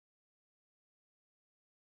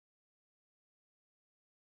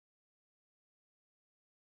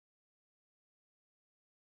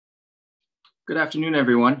Good afternoon,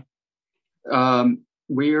 everyone.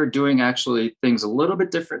 We are doing actually things a little bit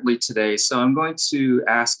differently today. So I'm going to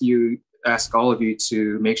ask all of you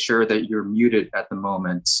to make sure that you're muted at the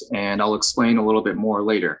moment, and I'll explain a little bit more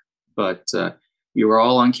later. But you are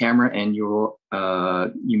all on camera, and you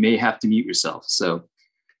may have to mute yourself. So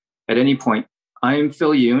at any point, I am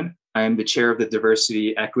Phil Yoon. I am the chair of the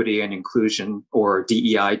Diversity, Equity, and Inclusion, or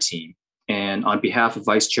DEI team. And on behalf of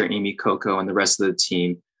Vice Chair Amy Coco and the rest of the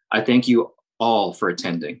team, I thank you all for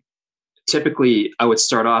attending. Typically, I would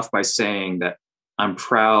start off by saying that I'm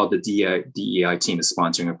proud the DEI team is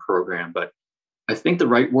sponsoring a program, but I think the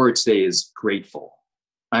right word today is grateful.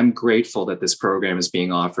 I'm grateful that this program is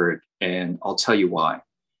being offered, and I'll tell you why.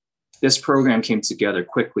 This program came together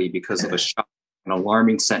quickly because of an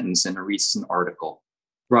alarming sentence in a recent article.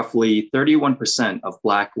 Roughly 31% of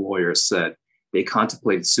Black lawyers said they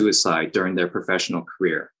contemplated suicide during their professional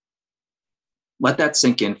career. Let that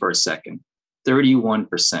sink in for a second.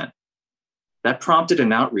 31%. That prompted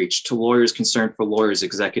an outreach to Lawyers Concerned for Lawyers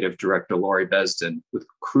Executive Director Lori Besden with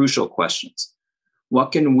crucial questions.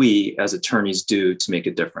 What can we as attorneys do to make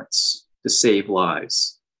a difference, to save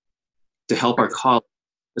lives, to help our colleagues,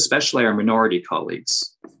 especially our minority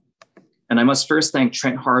colleagues? And I must first thank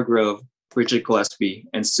Trent Hargrove, Bridget Gillespie,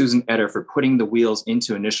 and Susan Eder for putting the wheels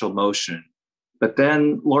into initial motion. But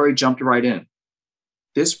then Lori jumped right in.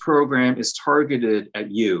 This program is targeted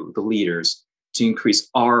at you, the leaders, to increase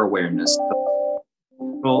our awareness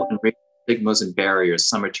of and stigmas and barriers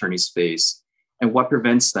some attorneys face and what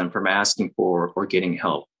prevents them from asking for or getting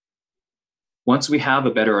help. Once we have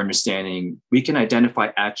a better understanding, we can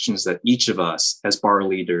identify actions that each of us as bar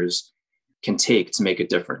leaders can take to make a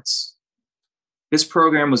difference. This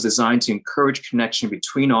program was designed to encourage connection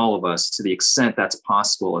between all of us to the extent that's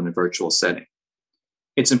possible in a virtual setting.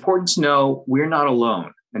 It's important to know we're not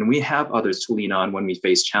alone, and we have others to lean on when we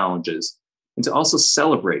face challenges, and to also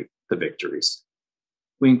celebrate the victories.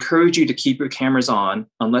 We encourage you to keep your cameras on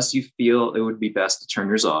unless you feel it would be best to turn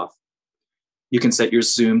yours off. You can set your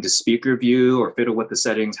Zoom to speaker view or fiddle with the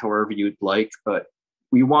settings however you'd like, but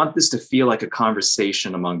we want this to feel like a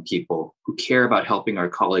conversation among people who care about helping our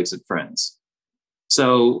colleagues and friends.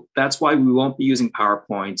 So that's why we won't be using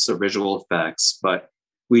PowerPoints or visual effects, but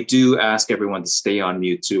we do ask everyone to stay on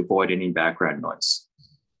mute to avoid any background noise.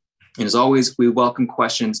 And as always, we welcome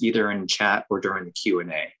questions either in chat or during the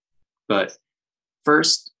Q&A. But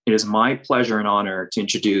first, it is my pleasure and honor to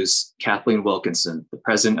introduce Kathleen Wilkinson, the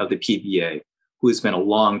president of the PBA, who has been a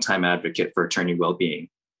longtime advocate for attorney well-being.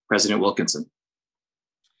 President Wilkinson.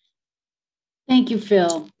 Thank you,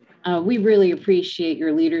 Phil. We really appreciate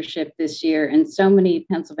your leadership this year and so many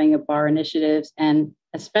Pennsylvania bar initiatives, and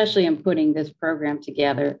especially in putting this program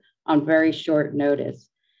together on very short notice.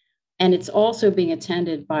 And it's also being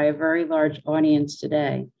attended by a very large audience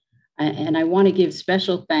today. And I want to give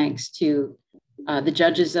special thanks to the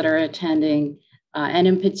judges that are attending, and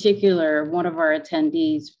in particular, one of our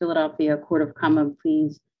attendees, Philadelphia Court of Common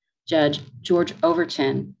Pleas Judge George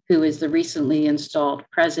Overton, who is the recently installed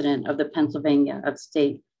president of the Pennsylvania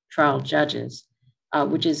Upstate Trial Judges,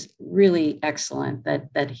 which is really excellent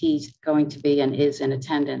that he's going to be and is in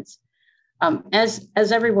attendance. As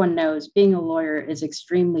everyone knows, being a lawyer is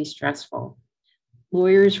extremely stressful.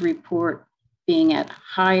 Lawyers report being at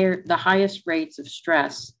the highest rates of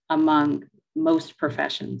stress among most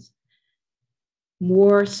professions.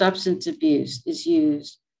 More substance abuse is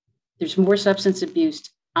used. There's more substance abuse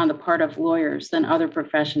on the part of lawyers than other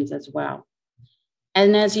professions as well.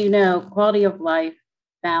 And as you know, quality of life,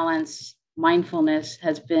 balance, mindfulness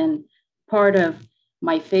has been part of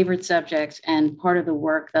my favorite subjects and part of the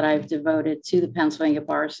work that I've devoted to the Pennsylvania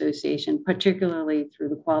Bar Association, particularly through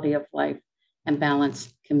the Quality of Life and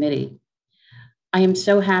Balance Committee. I am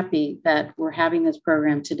so happy that we're having this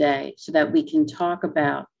program today so that we can talk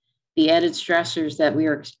about the added stressors that we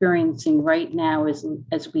are experiencing right now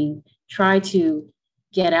as we try to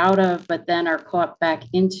get out of, but then are caught back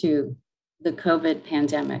into the COVID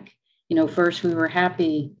pandemic. First we were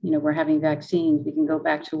happy, we're having vaccines, we can go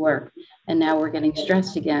back to work. And now we're getting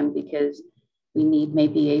stressed again because we need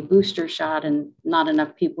maybe a booster shot and not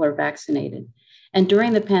enough people are vaccinated. And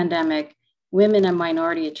during the pandemic, women and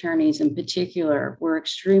minority attorneys in particular were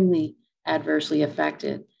extremely adversely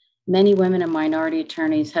affected. Many women and minority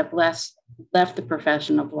attorneys have left the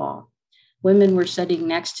profession of law. Women were sitting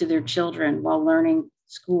next to their children while learning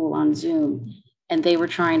school on Zoom, and they were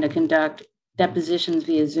trying to conduct depositions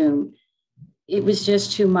via Zoom. It was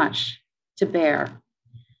just too much to bear.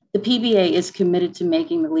 The PBA is committed to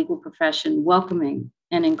making the legal profession welcoming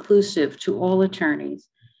and inclusive to all attorneys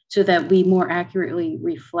so that we more accurately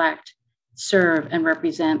reflect, serve, and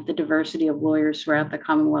represent the diversity of lawyers throughout the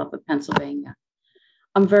Commonwealth of Pennsylvania.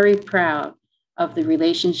 I'm very proud of the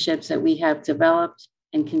relationships that we have developed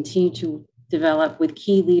and continue to develop with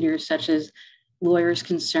key leaders such as Lawyers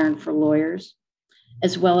Concerned for Lawyers,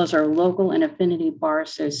 as well as our local and affinity bar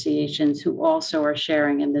associations who also are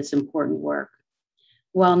sharing in this important work.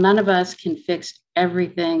 While none of us can fix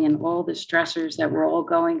everything and all the stressors that we're all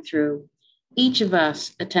going through, each of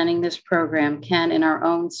us attending this program can, in our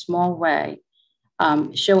own small way,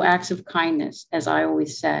 show acts of kindness, as I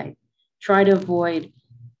always say. Try to avoid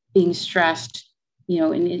being stressed,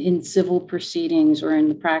 in civil proceedings or in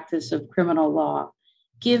the practice of criminal law.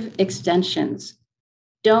 Give extensions.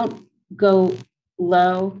 Don't go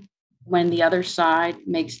low when the other side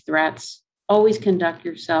makes threats. Always conduct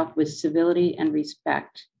yourself with civility and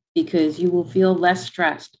respect because you will feel less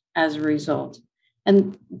stressed as a result.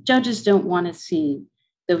 And judges don't want to see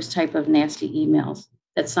those type of nasty emails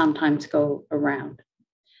that sometimes go around.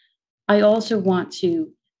 I also want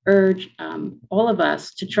to urge all of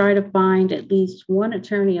us to try to find at least one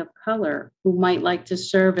attorney of color who might like to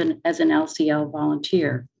serve as an LCL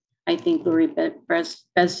volunteer. I think Lori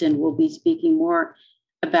Besden will be speaking more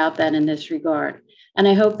about that in this regard. And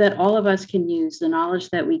I hope that all of us can use the knowledge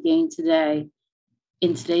that we gained today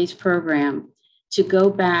in today's program to go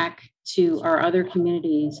back to our other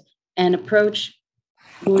communities and approach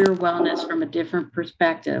lawyer wellness from a different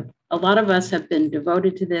perspective. A lot of us have been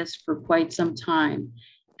devoted to this for quite some time,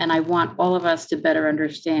 and I want all of us to better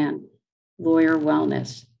understand lawyer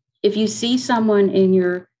wellness. If you see someone in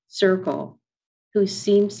your circle who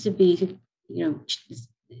seems to be,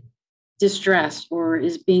 distressed or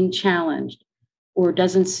is being challenged or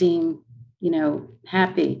doesn't seem,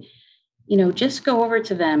 happy, just go over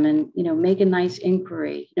to them and, make a nice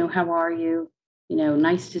inquiry. How are you?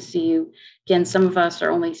 Nice to see you. Again, some of us are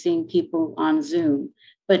only seeing people on Zoom,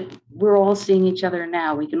 but we're all seeing each other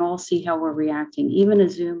now. We can all see how we're reacting. Even a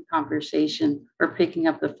Zoom conversation or picking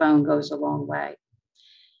up the phone goes a long way.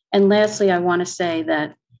 And lastly, I want to say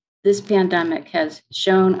that this pandemic has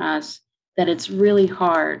shown us that it's really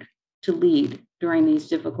hard to lead during these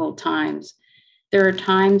difficult times. There are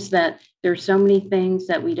times that there's so many things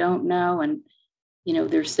that we don't know, and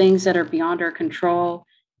there's things that are beyond our control.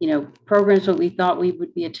 Programs that we thought we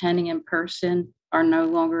would be attending in person are no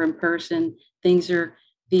longer in person. Things are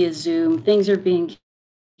via Zoom. Things are being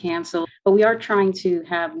canceled. But we are trying to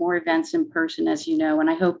have more events in person, as you know, and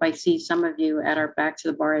I hope I see some of you at our Back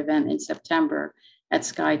to the Bar event in September at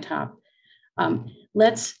Skytop.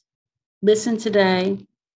 Let's listen today.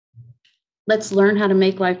 Let's learn how to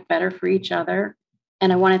make life better for each other.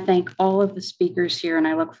 And I want to thank all of the speakers here, and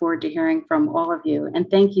I look forward to hearing from all of you. And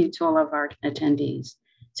thank you to all of our attendees.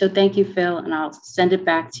 So thank you, Phil, and I'll send it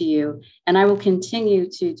back to you. And I will continue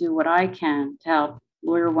to do what I can to help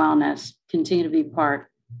lawyer wellness continue to be part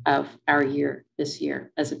of our year this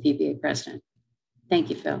year as a PBA president. Thank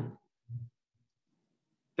you, Phil.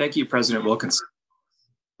 Thank you, President Wilkinson.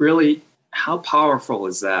 Really, how powerful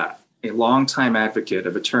is that? A longtime advocate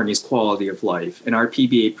of attorneys' quality of life and our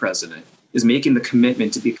PBA president is making the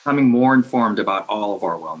commitment to becoming more informed about all of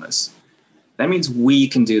our wellness. That means we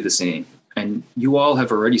can do the same. And you all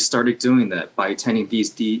have already started doing that by attending these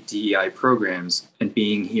DEI programs and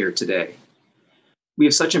being here today. We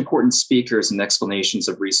have such important speakers and explanations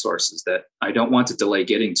of resources that I don't want to delay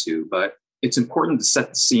getting to, but it's important to set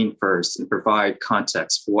the scene first and provide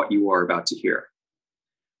context for what you are about to hear.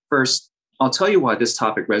 First, I'll tell you why this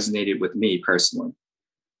topic resonated with me personally.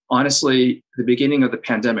 Honestly, the beginning of the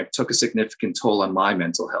pandemic took a significant toll on my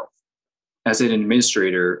mental health. As an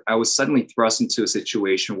administrator, I was suddenly thrust into a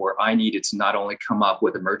situation where I needed to not only come up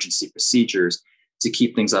with emergency procedures to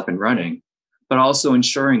keep things up and running, but also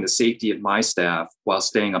ensuring the safety of my staff while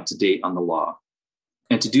staying up to date on the law.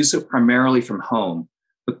 And to do so primarily from home,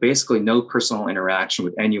 with basically no personal interaction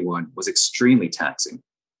with anyone, was extremely taxing.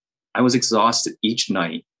 I was exhausted each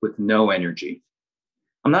night with no energy.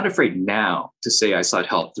 I'm not afraid now to say I sought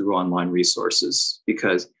help through online resources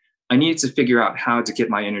because I needed to figure out how to get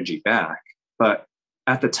my energy back. But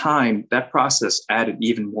at the time, that process added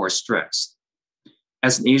even more stress.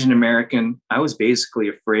 As an Asian American, I was basically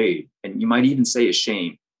afraid, and you might even say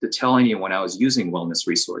ashamed, to tell anyone I was using wellness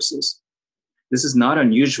resources. This is not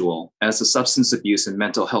unusual, as the Substance Abuse and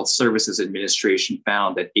Mental Health Services Administration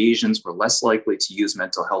found that Asians were less likely to use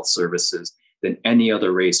mental health services than any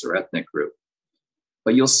other race or ethnic group.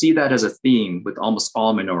 But you'll see that as a theme with almost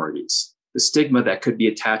all minorities, the stigma that could be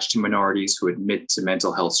attached to minorities who admit to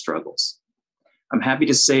mental health struggles. I'm happy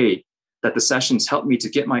to say that the sessions helped me to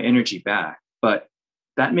get my energy back, but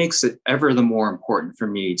that makes it ever the more important for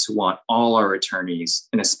me to want all our attorneys,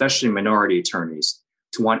 and especially minority attorneys,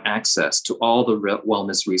 to want access to all the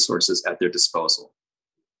wellness resources at their disposal.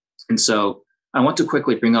 And so I want to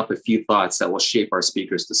quickly bring up a few thoughts that will shape our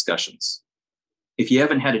speakers' discussions. If you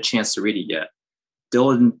haven't had a chance to read it yet,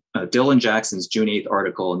 Dylan Jackson's June 8th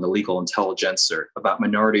article in the Legal Intelligencer about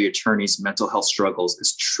minority attorneys' mental health struggles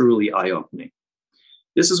is truly eye-opening.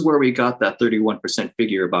 This is where we got that 31%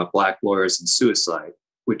 figure about Black lawyers and suicide,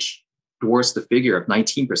 which dwarfs the figure of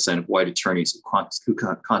 19% of white attorneys who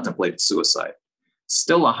contemplated suicide.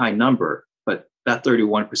 Still a high number, but that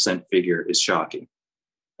 31% figure is shocking.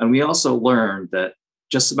 And we also learned that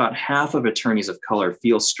just about half of attorneys of color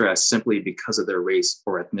feel stressed simply because of their race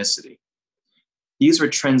or ethnicity. These were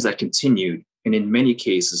trends that continued and in many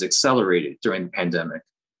cases accelerated during the pandemic,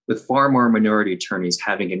 with far more minority attorneys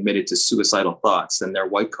having admitted to suicidal thoughts than their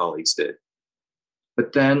white colleagues did.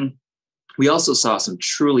 But then we also saw some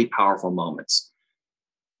truly powerful moments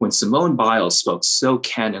when Simone Biles spoke so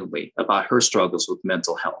candidly about her struggles with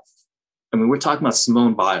mental health. I mean, we're talking about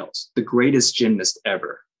Simone Biles, the greatest gymnast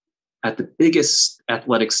ever, at the biggest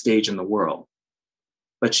athletic stage in the world.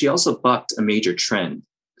 But she also bucked a major trend.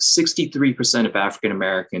 63% of African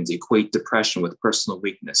Americans equate depression with personal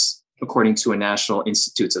weakness, according to a National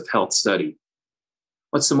Institutes of Health study.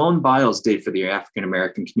 What Simone Biles did for the African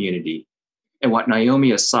American community, and what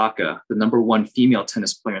Naomi Osaka, the #1 female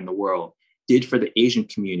tennis player in the world, did for the Asian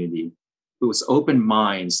community, it was open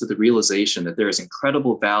minds to the realization that there is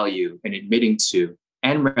incredible value in admitting to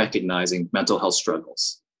and recognizing mental health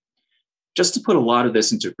struggles. Just to put a lot of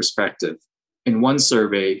this into perspective, in one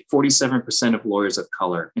survey, 47% of lawyers of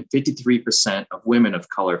color and 53% of women of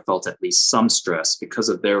color felt at least some stress because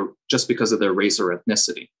of their race or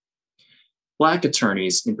ethnicity. Black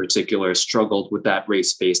attorneys in particular struggled with that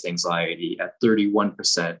race-based anxiety at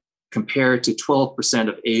 31%, compared to 12%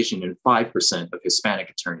 of Asian and 5% of Hispanic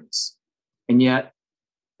attorneys. And yet,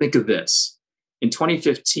 think of this. In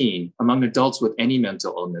 2015, among adults with any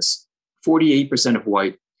mental illness, 48% of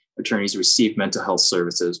white attorneys received mental health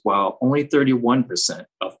services, while only 31%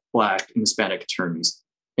 of Black and Hispanic attorneys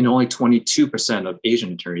and only 22% of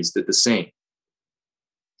Asian attorneys did the same.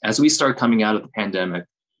 As we start coming out of the pandemic,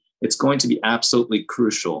 it's going to be absolutely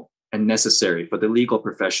crucial and necessary for the legal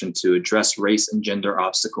profession to address race and gender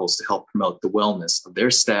obstacles to help promote the wellness of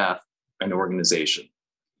their staff and organization.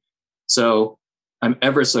 So I'm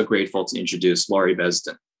ever so grateful to introduce Laurie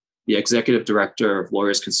Besden, the Executive Director of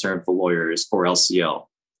Lawyers Concerned for Lawyers, or LCL.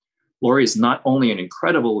 Laurie is not only an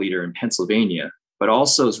incredible leader in Pennsylvania, but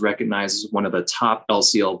also is recognized as one of the top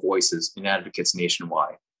LCL voices and advocates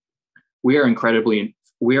nationwide. We are incredibly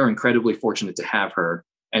fortunate to have her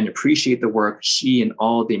and appreciate the work she and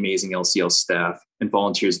all of the amazing LCL staff and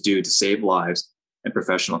volunteers do to save lives and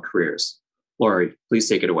professional careers. Laurie, please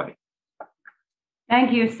take it away.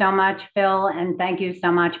 Thank you so much, Phil, and thank you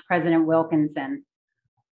so much, President Wilkinson.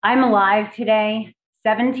 I'm alive today.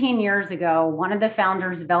 17 years ago, one of the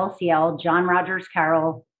founders of LCL, John Rogers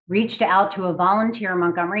Carroll, reached out to a volunteer in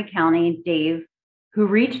Montgomery County, Dave, who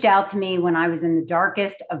reached out to me when I was in the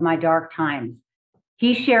darkest of my dark times.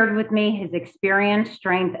 He shared with me his experience,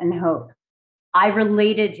 strength, and hope. I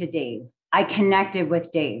related to Dave. I connected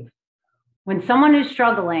with Dave. When someone is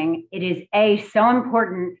struggling, it is so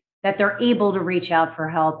important that they're able to reach out for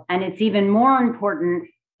help. And it's even more important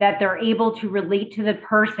that they're able to relate to the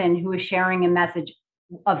person who is sharing a message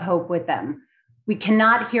of hope with them. We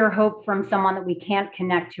cannot hear hope from someone that we can't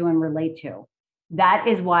connect to and relate to. That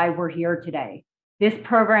is why we're here today. This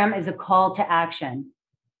program is a call to action.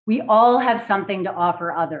 We all have something to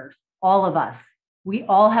offer others, all of us. We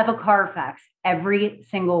all have a Carfax, every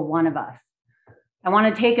single one of us. I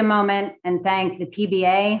want to take a moment and thank the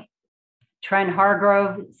PBA, Trent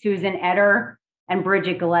Hargrove, Susan Eder, and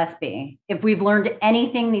Bridget Gillespie. If we've learned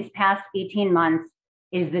anything these past 18 months,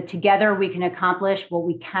 is that together we can accomplish what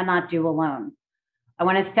we cannot do alone. I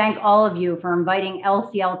want to thank all of you for inviting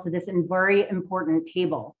LCL to this very important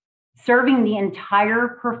table. Serving the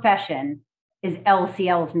entire profession is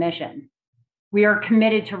LCL's mission. We are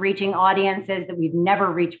committed to reaching audiences that we've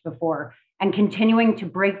never reached before and continuing to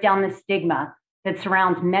break down the stigma that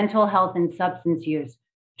surrounds mental health and substance use,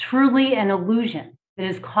 truly an illusion that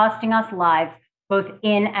is costing us lives both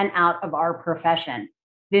in and out of our profession.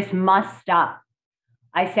 This must stop.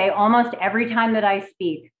 I say almost every time that I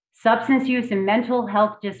speak, substance use and mental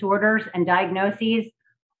health disorders and diagnoses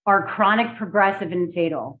are chronic, progressive, and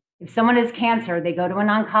fatal. If someone has cancer, they go to an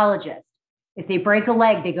oncologist. If they break a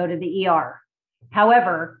leg, they go to the ER.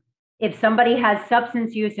 However, if somebody has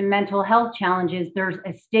substance use and mental health challenges, there's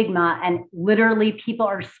a stigma, and literally people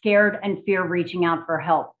are scared and fear reaching out for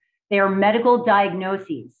help. They are medical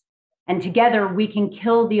diagnoses, and together we can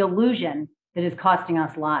kill the illusion that is costing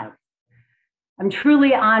us lives. I'm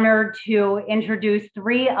truly honored to introduce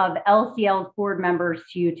 3 of LCL's board members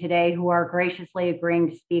to you today who are graciously agreeing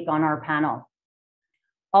to speak on our panel.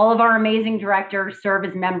 All of our amazing directors serve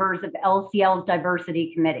as members of LCL's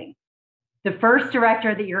Diversity Committee. The first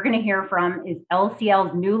director that you're going to hear from is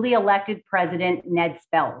LCL's newly elected president, Ned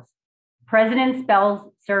Spells. President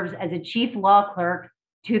Spells serves as a chief law clerk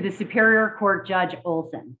to the Superior Court Judge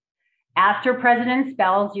Olson. After President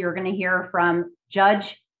Spells, you're going to hear from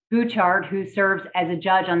Judge Bouchard, who serves as a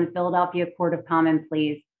judge on the Philadelphia Court of Common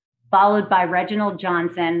Pleas, followed by Reginald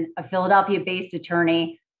Johnson, a Philadelphia-based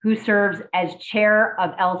attorney who serves as chair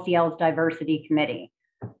of LCL's Diversity Committee.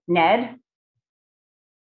 Ned?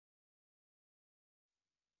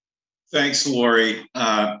 Thanks, Lori.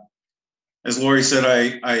 As Lori said,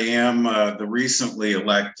 I am the recently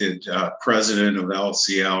elected president of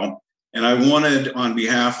LCL, and I wanted, on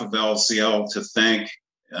behalf of LCL, to thank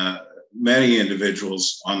many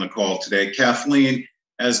individuals on the call today. Kathleen,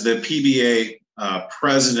 as the PBA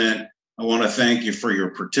president, I want to thank you for your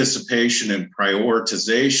participation and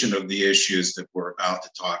prioritization of the issues that we're about to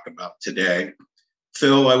talk about today.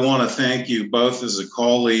 Phil, I want to thank you both as a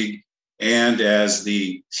colleague and as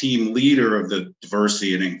the team leader of the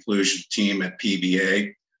diversity and inclusion team at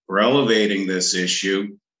PBA for elevating this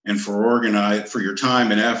issue and for your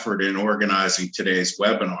time and effort in organizing today's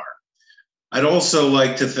webinar. I'd also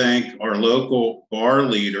like to thank our local bar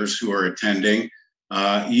leaders who are attending.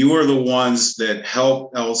 You are the ones that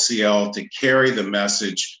help LCL to carry the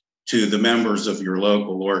message to the members of your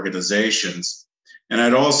local organizations. And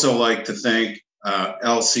I'd also like to thank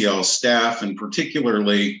LCL staff, and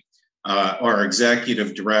particularly our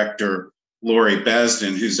executive director, Lori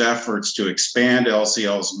Besden, whose efforts to expand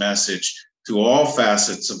LCL's message to all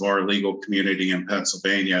facets of our legal community in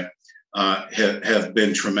Pennsylvania have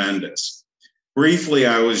been tremendous. Briefly,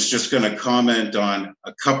 I was just going to comment on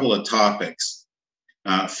a couple of topics.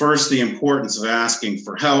 First, the importance of asking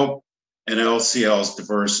for help and LCL's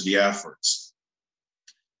diversity efforts.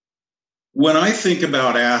 When I think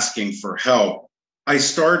about asking for help, I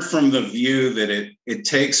start from the view that it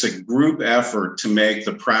takes a group effort to make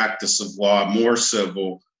the practice of law more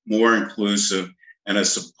civil, more inclusive, and a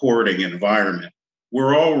supporting environment.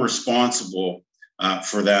 We're all responsible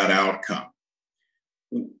for that outcome.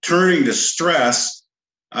 Turning to stress,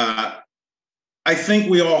 I think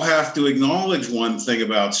we all have to acknowledge one thing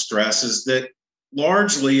about stress is that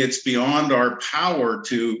largely it's beyond our power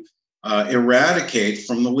to eradicate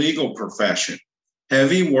from the legal profession.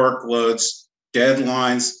 Heavy workloads,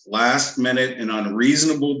 deadlines, last minute and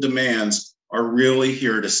unreasonable demands are really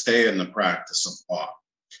here to stay in the practice of law.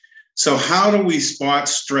 So how do we spot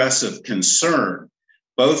stress of concern,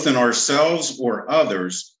 both in ourselves or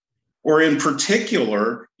others, or in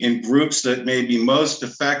particular in groups that may be most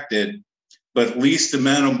affected but least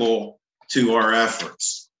amenable to our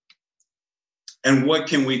efforts? And what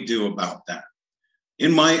can we do about that?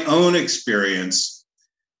 In my own experience,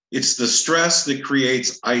 it's the stress that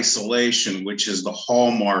creates isolation, which is the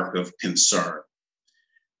hallmark of concern.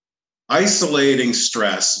 Isolating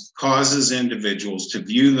stress causes individuals to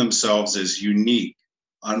view themselves as unique,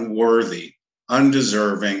 unworthy,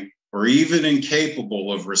 undeserving, or even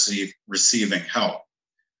incapable of receiving help.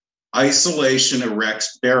 Isolation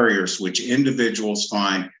erects barriers which individuals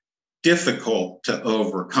find difficult to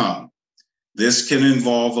overcome. This can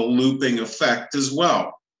involve a looping effect as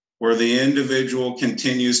well, where the individual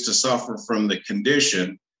continues to suffer from the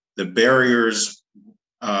condition, the barriers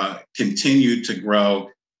continue to grow,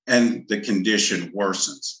 and the condition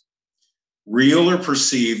worsens. Real or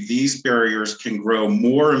perceived, these barriers can grow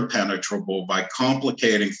more impenetrable by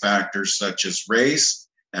complicating factors such as race,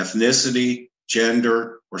 ethnicity,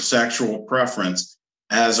 gender, or sexual preference,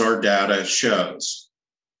 as our data shows.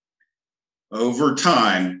 Over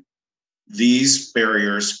time, these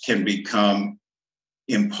barriers can become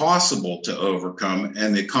impossible to overcome,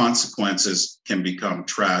 and the consequences can become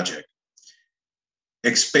tragic.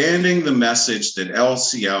 Expanding the message that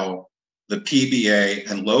LCL, the PBA,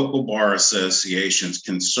 and local bar associations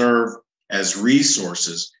can serve as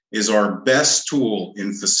resources is our best tool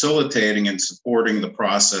in facilitating and supporting the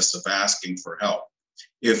process of asking for help.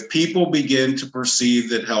 If people begin to perceive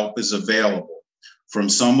that help is available from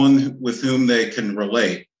someone with whom they can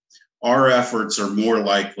relate, our efforts are more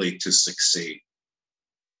likely to succeed.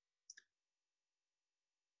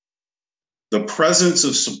 The presence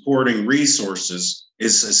of supporting resources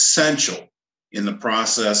is essential in the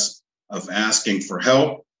process of asking for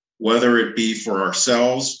help, whether it be for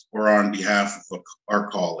ourselves or on behalf of our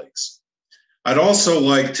colleagues. I'd also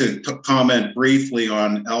like to comment briefly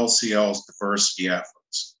on LCL's diversity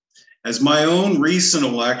efforts. As my own recent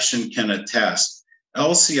election can attest,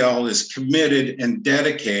 LCL is committed and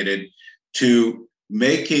dedicated to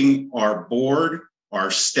making our board,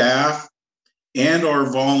 our staff, and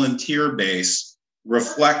our volunteer base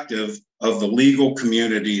reflective of the legal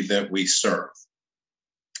community that we serve.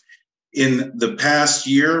 In the past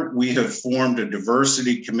year, we have formed a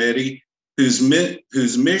diversity committee whose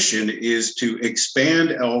mission is to expand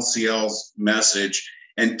LCL's message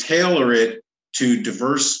and tailor it to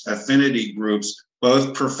diverse affinity groups,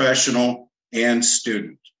 both professional and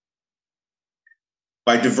student.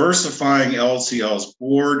 By diversifying LCL's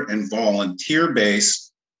board and volunteer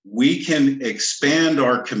base, we can expand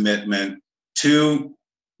our commitment to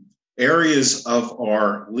areas of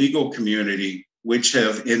our legal community which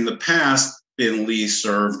have in the past been least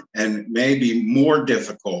served and may be more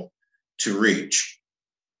difficult to reach.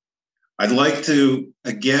 I'd like to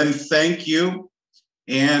again thank you,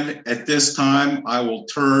 and at this time I will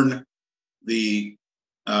turn the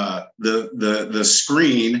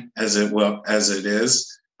screen, as it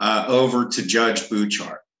is, over to Judge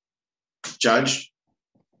Bouchard. Judge.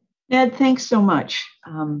 Ned, thanks so much.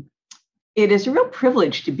 It is a real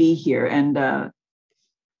privilege to be here, and I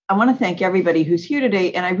want to thank everybody who's here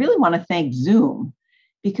today, and I really want to thank Zoom,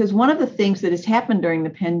 because one of the things that has happened during the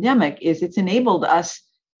pandemic is it's enabled us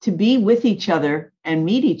to be with each other and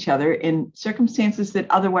meet each other in circumstances that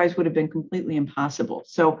otherwise would have been completely impossible.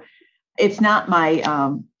 So it's not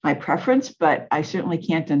my preference, but I certainly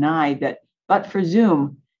can't deny that, but for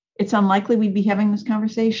Zoom, it's unlikely we'd be having this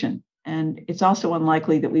conversation. And it's also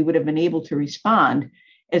unlikely that we would have been able to respond,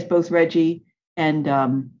 as both Reggie and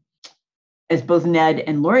as both Ned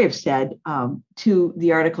and Lori have said, to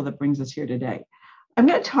the article that brings us here today. I'm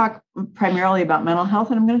going to talk primarily about mental health,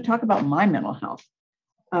 and I'm going to talk about my mental health.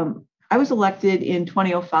 I was elected in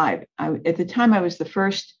 2005. At the time, I was the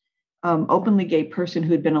first openly gay person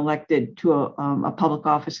who had been elected to a public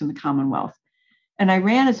office in the Commonwealth. And I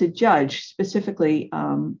ran as a judge, specifically,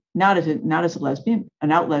 not as a lesbian,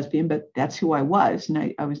 an out lesbian, but that's who I was.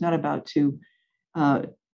 And I was not about to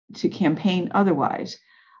campaign otherwise.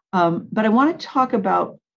 But I want to talk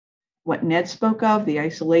about what Ned spoke of, the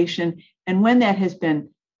isolation, and when that has been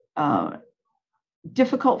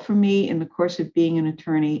difficult for me in the course of being an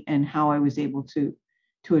attorney, and how I was able to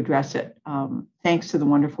address it, thanks to the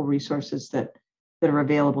wonderful resources that are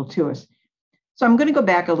available to us. So I'm going to go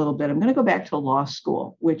back a little bit. I'm going to go back to law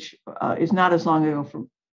school, which is not as long ago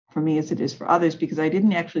for me as it is for others, because I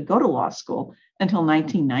didn't actually go to law school until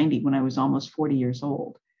 1990, when I was almost 40 years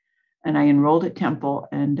old. And I enrolled at Temple,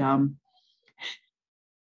 and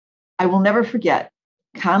I will never forget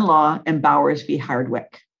Con Law and Bowers v.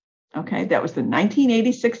 Hardwick. Okay, that was the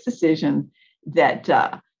 1986 decision that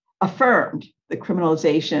affirmed the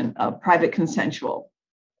criminalization of private consensual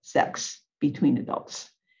sex between adults.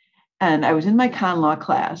 And I was in my con law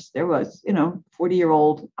class. There was,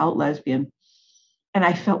 40-year-old out lesbian. And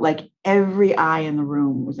I felt like every eye in the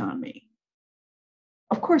room was on me.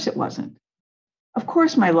 Of course it wasn't. Of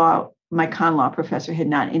course, my con law professor had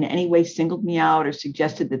not in any way singled me out or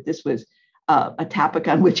suggested that this was a topic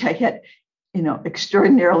on which I had,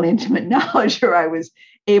 extraordinarily intimate knowledge, or I was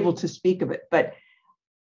able to speak of it. But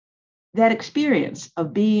that experience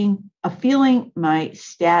of feeling my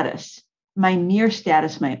status, my mere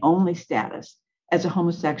status, my only status as a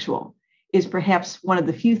homosexual, is perhaps one of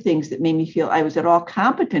the few things that made me feel I was at all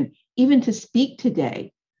competent even to speak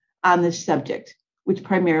today on this subject, which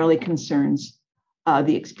primarily concerns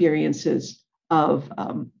the experiences of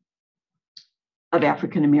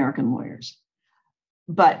African-American lawyers.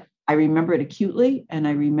 But I remember it acutely, and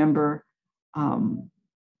I remember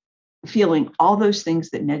feeling all those things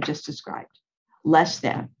that Ned just described: less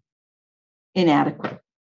than, inadequate,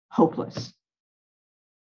 hopeless,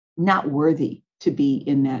 not worthy to be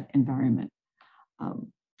in that environment.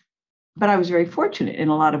 But I was very fortunate in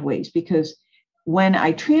a lot of ways, because when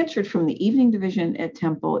I transferred from the evening division at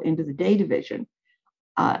Temple into the day division,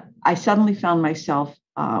 I suddenly found myself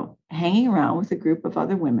hanging around with a group of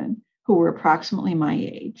other women who were approximately my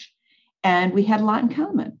age. And we had a lot in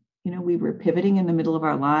common. We were pivoting in the middle of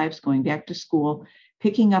our lives, going back to school,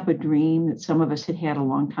 picking up a dream that some of us had had a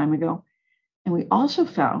long time ago. And we also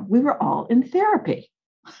found we were all in therapy.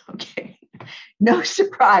 Okay. No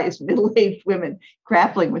surprise, middle-aged women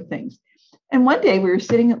grappling with things. And one day we were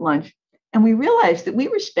sitting at lunch, and we realized that we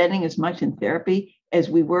were spending as much in therapy as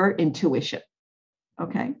we were in tuition.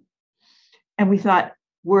 Okay. And we thought,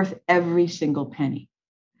 worth every single penny.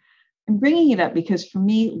 I'm bringing it up because for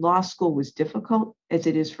me, law school was difficult, as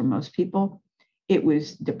it is for most people. It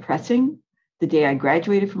was depressing. The day I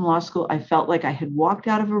graduated from law school, I felt like I had walked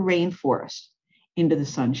out of a rainforest into the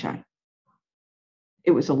sunshine.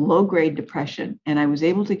 It was a low-grade depression, and I was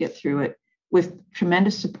able to get through it with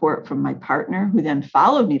tremendous support from my partner, who then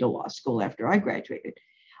followed me to law school after I graduated,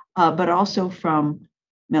 but also from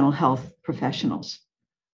mental health professionals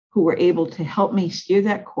who were able to help me steer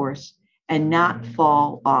that course and not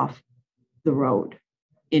fall off the road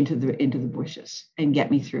into the bushes and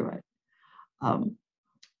get me through it.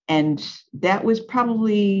 And that was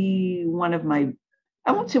probably one of my,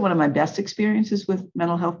 I won't say one of my best experiences with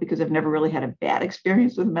mental health, because I've never really had a bad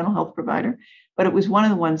experience with a mental health provider, but it was one of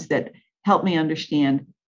the ones that helped me understand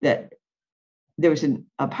that there was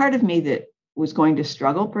a part of me that was going to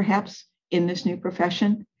struggle perhaps in this new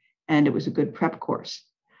profession, and it was a good prep course.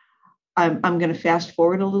 I'm going to fast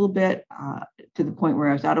forward a little bit to the point where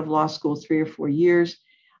I was out of law school 3 or 4 years.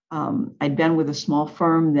 I'd been with a small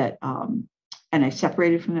firm that, and I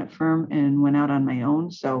separated from that firm and went out on my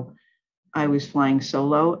own. So I was flying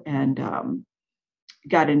solo and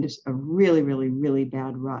got into a really, really, really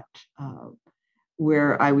bad rut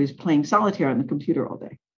where I was playing solitaire on the computer all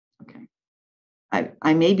day. Okay.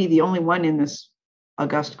 I may be the only one in this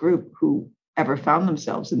august group who ever found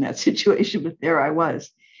themselves in that situation, but there I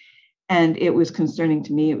was. And it was concerning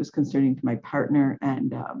to me. It was concerning to my partner.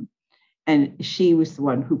 And she was the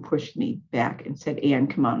one who pushed me back and said, Anne,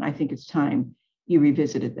 come on, I think it's time you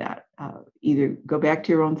revisited that. Either go back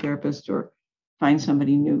to your own therapist or find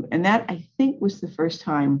somebody new. And that, I think, was the first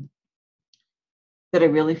time that I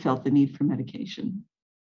really felt the need for medication.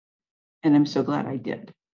 And I'm so glad I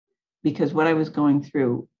did, because what I was going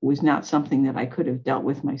through was not something that I could have dealt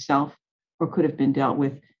with myself or could have been dealt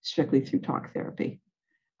with strictly through talk therapy.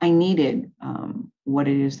 I needed what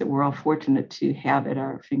it is that we're all fortunate to have at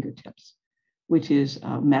our fingertips, which is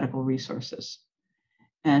medical resources.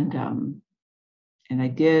 And I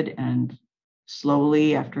did, and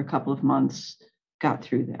slowly, after a couple of months, got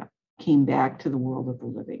through that, came back to the world of the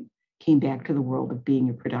living, came back to the world of being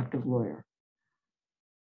a productive lawyer.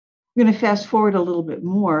 I'm going to fast forward a little bit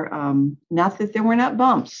more. Not that there were not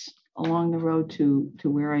bumps along the road to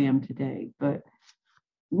where I am today, but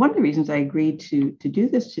one of the reasons I agreed to do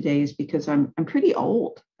this today is because I'm pretty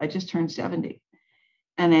old. I just turned 70.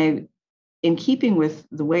 And in keeping with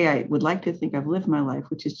the way I would like to think I've lived my life,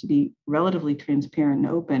 which is to be relatively transparent and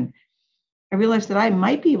open, I realized that I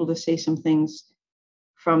might be able to say some things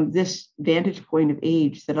from this vantage point of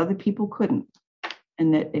age that other people couldn't,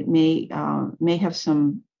 and that it may have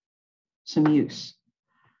some use.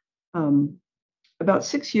 About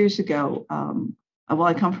 6 years ago, well,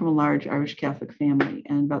 I come from a large Irish Catholic family,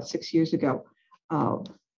 and about 6 years ago,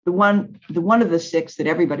 the one of the 6 that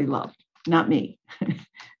everybody loved, not me,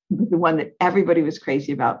 but the one that everybody was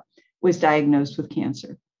crazy about, was diagnosed with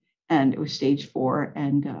cancer, and it was stage 4,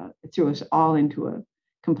 and it threw us all into a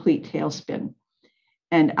complete tailspin.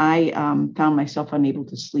 And I found myself unable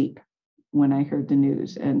to sleep when I heard the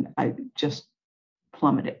news, and I just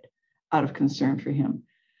plummeted out of concern for him.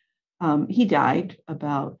 He died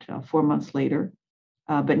about 4 months later.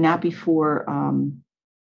 But not before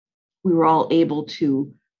we were all able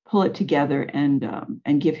to pull it together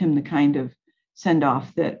and give him the kind of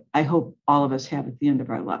send-off that I hope all of us have at the end of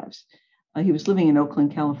our lives. He was living in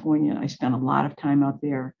Oakland, California. I spent a lot of time out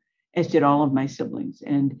there, as did all of my siblings.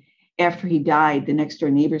 And after he died, the next door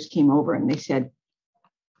neighbors came over and they said,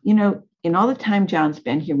 you know, in all the time John's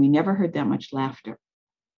been here, we never heard that much laughter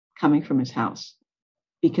coming from his house,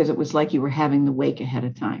 because it was like you were having the wake ahead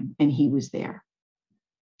of time and he was there.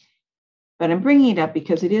 But I'm bringing it up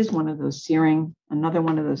because it is another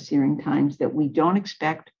one of those searing times that we don't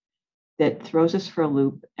expect, that throws us for a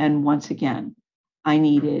loop. And once again, I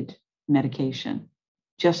needed medication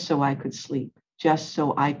just so I could sleep, just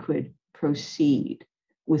so I could proceed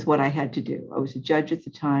with what I had to do. I was a judge at the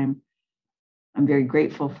time. I'm very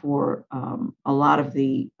grateful for a lot of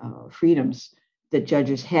the freedoms that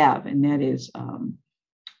judges have, and that is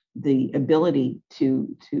the ability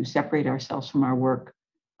to separate ourselves from our work,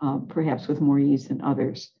 perhaps with more ease than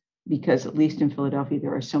others, because at least in Philadelphia,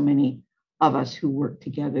 there are so many of us who work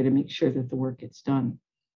together to make sure that the work gets done.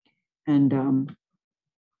 And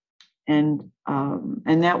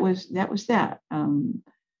that was that.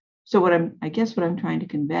 So I guess what I'm trying to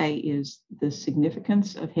convey is the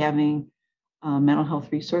significance of having mental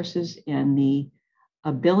health resources and the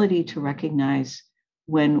ability to recognize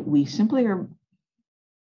when we simply are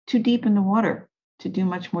too deep in the water to do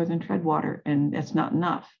much more than tread water, and that's not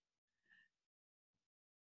enough.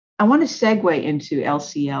 I want to segue into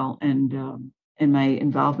LCL and my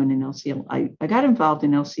involvement in LCL. I got involved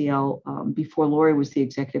in LCL before Lori was the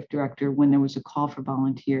executive director, when there was a call for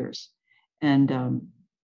volunteers. And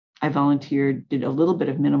I volunteered, did a little bit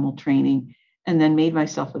of minimal training, and then made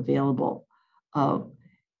myself available.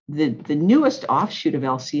 the newest offshoot of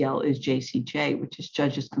LCL is JCJ, which is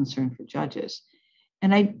Judges Concern for Judges.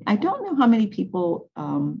 And I don't know how many people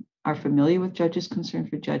are familiar with Judges Concern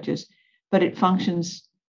for Judges, but it functions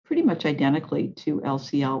pretty much identically to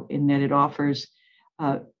LCL in that it offers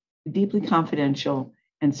deeply confidential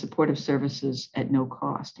and supportive services at no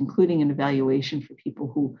cost, including an evaluation for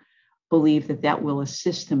people who believe that that will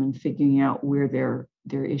assist them in figuring out where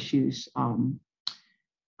their issues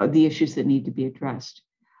are the issues that need to be addressed.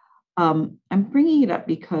 I'm bringing it up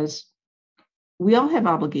because we all have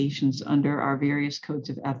obligations under our various codes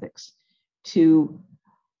of ethics to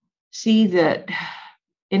see that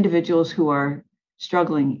individuals who are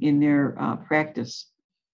struggling in their practice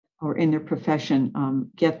or in their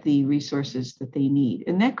profession get the resources that they need.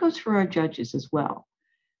 And that goes for our judges as well.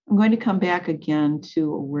 I'm going to come back again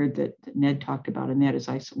to a word that Ned talked about, and that is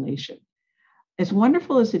isolation. As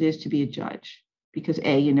wonderful as it is to be a judge, because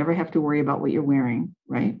A, you never have to worry about what you're wearing,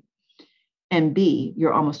 right? And B,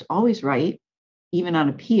 you're almost always right. Even on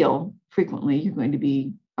appeal, frequently you're going to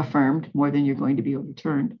be affirmed more than you're going to be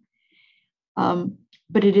overturned.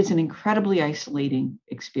 But it is an incredibly isolating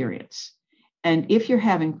experience. And if you're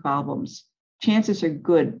having problems, chances are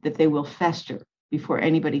good that they will fester before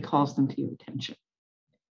anybody calls them to your attention.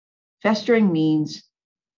 Festering means,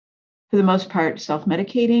 for the most part,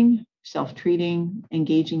 self-medicating, self-treating,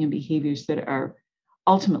 engaging in behaviors that are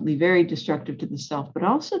ultimately very destructive to the self, but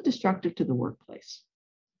also destructive to the workplace.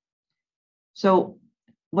 So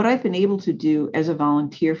what I've been able to do as a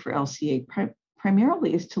volunteer for LCA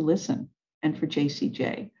primarily is to listen, and for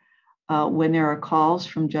JCJ. When there are calls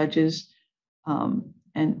from judges and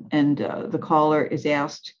the caller is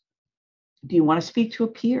asked, do you want to speak to a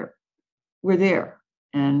peer? We're there.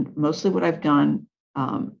 And mostly what I've done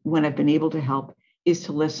when I've been able to help is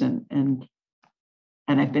to listen, and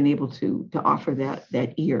I've been able to offer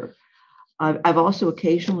that ear. I've also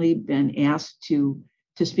occasionally been asked to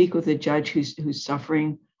speak with a judge who's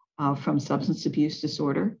suffering from substance abuse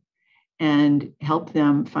disorder and help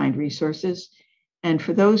them find resources. And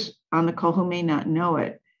for those on the call who may not know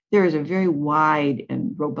it, there is a very wide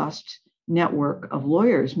and robust network of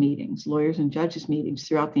lawyers and judges meetings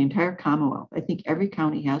throughout the entire Commonwealth. I think every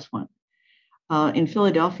county has one. In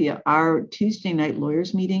Philadelphia, our Tuesday night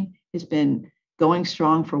lawyers meeting has been going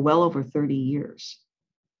strong for well over 30 years.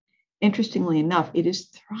 Interestingly enough, it is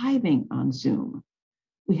thriving on Zoom.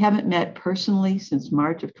 We haven't met personally since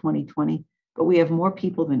March of 2020, but we have more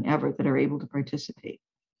people than ever that are able to participate.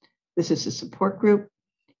 This is a support group.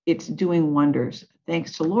 It's doing wonders.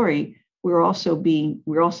 Thanks to Lori, we're also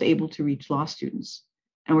able to reach law students.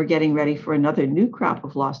 And we're getting ready for another new crop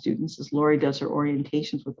of law students as Lori does her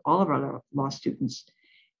orientations with all of our law students.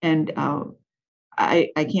 And I'll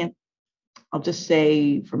just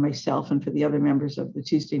say for myself and for the other members of the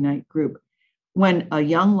Tuesday night group, when a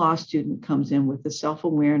young law student comes in with the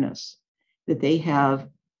self-awareness that they have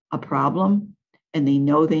a problem and they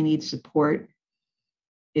know they need support,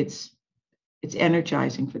 it's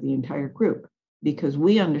energizing for the entire group, because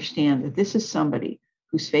we understand that this is somebody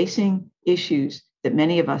who's facing issues that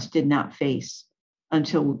many of us did not face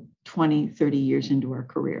until 20, 30 years into our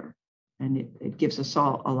career. And it gives us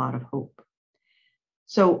all a lot of hope.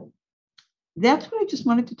 So that's what I just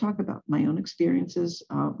wanted to talk about, my own experiences,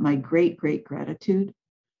 my great, great gratitude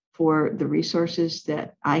for the resources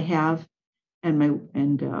that I have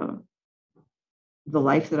and the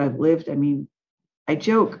life that I've lived. I mean, I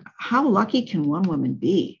joke, how lucky can one woman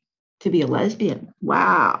be to be a lesbian?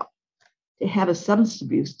 Wow. To have a substance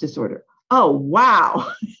abuse disorder. Oh,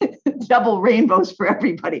 wow. Double rainbows for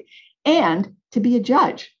everybody. And to be a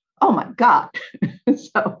judge. Oh my God.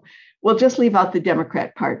 So we'll just leave out the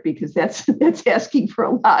Democrat part because that's asking for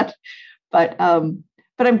a lot. But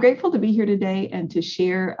I'm grateful to be here today and to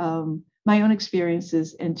share my own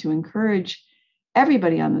experiences and to encourage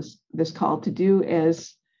everybody on this call to do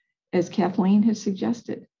as Kathleen has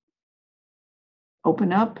suggested.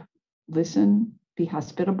 Open up, listen, be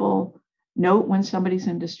hospitable, note when somebody's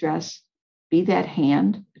in distress, be that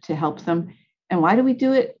hand to help them. And why do we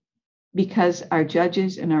do it? Because our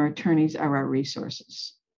judges and our attorneys are our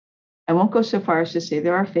resources. I won't go so far as to say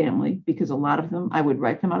they're our family, because a lot of them, I would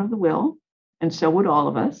write them out of the will, and so would all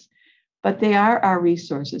of us, but they are our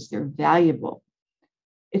resources. They're valuable.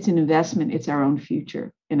 It's an investment. It's our own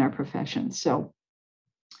future in our profession. So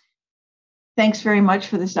thanks very much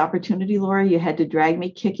for this opportunity, Laura. You had to drag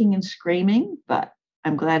me kicking and screaming, but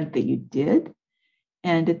I'm glad that you did.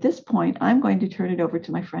 And at this point, I'm going to turn it over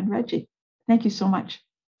to my friend Reggie. Thank you so much.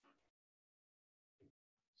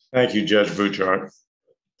 Thank you, Judge Bouchard,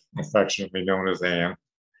 affectionately known as Ann.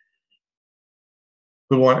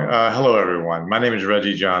 Good morning. Hello, everyone. My name is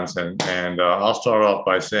Reggie Johnson, and I'll start off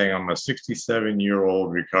by saying I'm a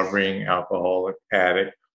 67-year-old recovering alcoholic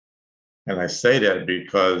addict. And I say that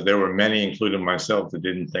because there were many, including myself, that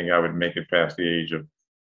didn't think I would make it past the age of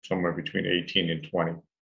somewhere between 18 and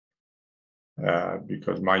 20,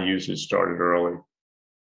 because my usage started early.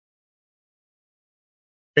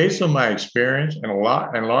 Based on my experience and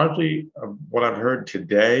largely what I've heard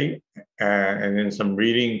today, and in some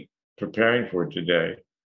reading preparing for today,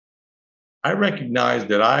 I recognized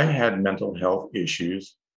that I had mental health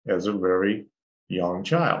issues as a very young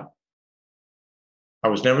child. I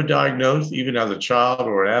was never diagnosed, even as a child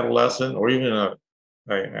or an adolescent or even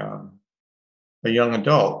a young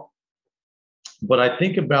adult. But I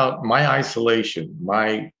think about my isolation,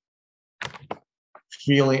 my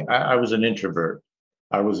feeling. I was an introvert.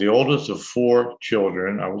 I was the oldest of 4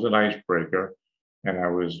 children. I was an icebreaker, and I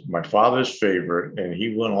was my father's favorite, and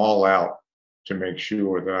he went all out to make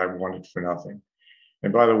sure that I wanted for nothing.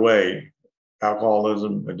 And by the way,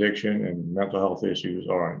 alcoholism, addiction, and mental health issues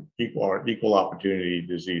are equal opportunity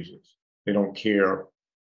diseases. They don't care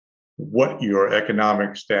what your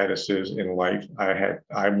economic status is in life.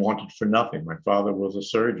 I wanted for nothing. My father was a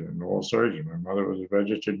surgeon, an oral surgeon. My mother was a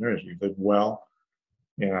registered nurse. We lived well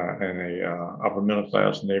in a upper middle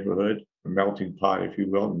class neighborhood, a melting pot, if you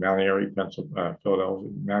will, Mount Airy,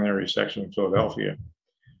 Philadelphia, Mount Airy section of Philadelphia.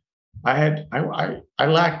 I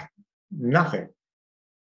lacked nothing,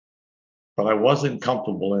 but I wasn't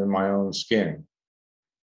comfortable in my own skin.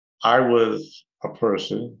 I was a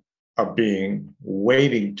person, a being,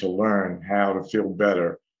 waiting to learn how to feel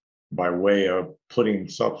better by way of putting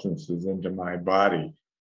substances into my body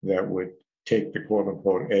that would take the quote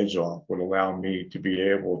unquote edge off, would allow me to be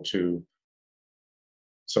able to,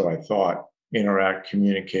 so I thought, interact,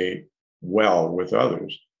 communicate well with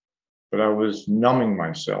others. But I was numbing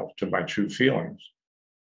myself to my true feelings.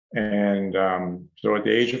 And so at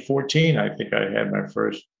the age of 14, I think I had my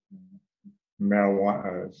first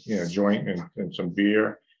marijuana, joint and some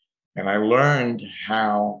beer. And I learned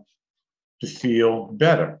how to feel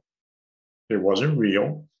better. It wasn't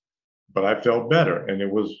real, but I felt better. And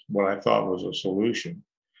it was what I thought was a solution.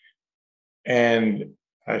 And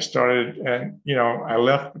I started, and I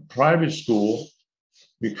left private school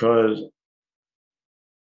because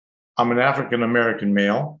I'm an African-American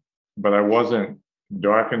male, but I wasn't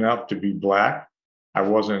dark enough to be Black. I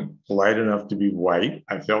wasn't light enough to be white.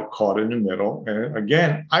 I felt caught in the middle and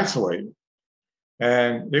again, isolated.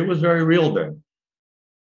 And it was very real then.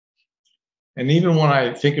 And even when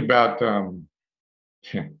I think about, I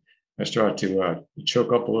start to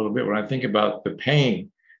choke up a little bit when I think about the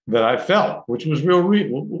pain that I felt, which was real.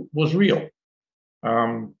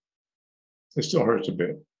 It still hurts a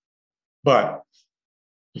bit. But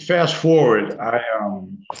fast forward, I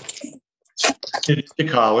did to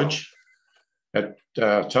college at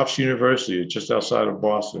Tufts University, just outside of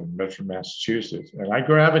Boston, Metro Massachusetts. And I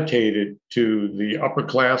gravitated to the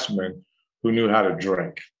upperclassmen who knew how to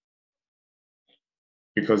drink,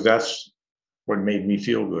 because that's what made me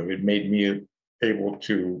feel good. It made me able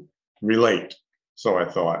to relate, so I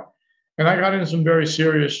thought. And I got in some very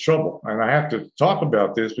serious trouble. And I have to talk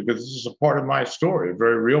about this because this is a part of my story, a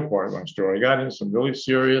very real part of my story. I got in some really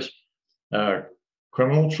serious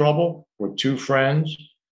criminal trouble with 2 friends,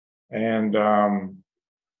 and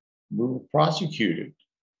we were prosecuted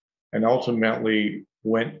and ultimately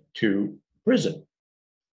went to prison.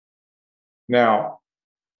 Now,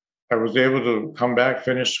 I was able to come back,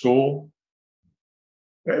 finish school.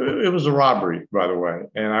 It was a robbery, by the way,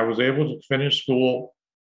 and I was able to finish school.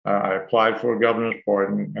 I applied for a governor's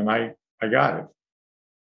pardon, and I got it.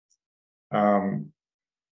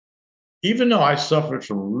 Even though I suffered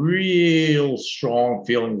from real strong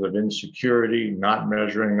feelings of insecurity, not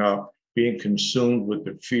measuring up, being consumed with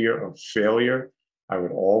the fear of failure, I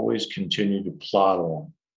would always continue to plod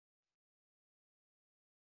on.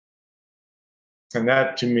 And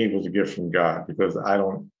that to me was a gift from God, because I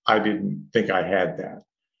didn't think I had that.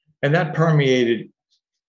 And that permeated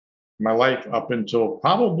my life up until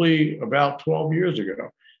probably about 12 years ago.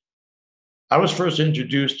 I was first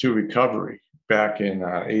introduced to recovery back in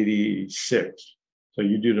 86. So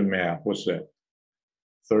you do the math, what's that?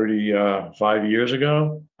 35 years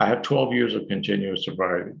ago? I had 12 years of continuous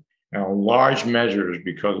sobriety. And in large measures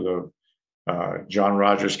because of John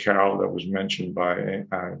Rogers Carroll that was mentioned by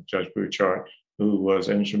Judge Bouchard, who was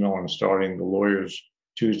instrumental in starting the lawyers'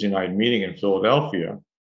 Tuesday night meeting in Philadelphia.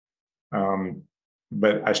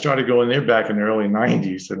 But I started going there back in the early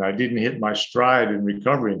 90s, and I didn't hit my stride in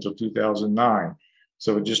recovery until 2009.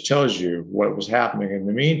 So it just tells you what was happening in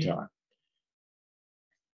the meantime.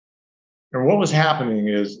 And what was happening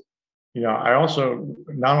is I also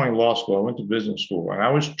not only law school, I went to business school, and I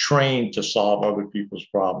was trained to solve other people's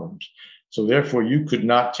problems. So therefore, you could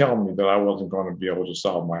not tell me that I wasn't going to be able to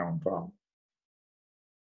solve my own problem.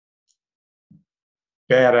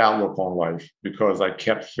 Bad outlook on life because I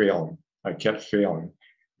kept failing. I kept failing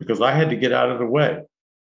because I had to get out of the way.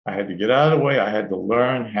 I had to get out of the way. I had to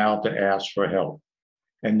learn how to ask for help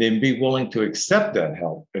and then be willing to accept that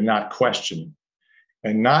help and not question it.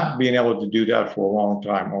 And not being able to do that for a long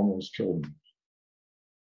time almost killed me.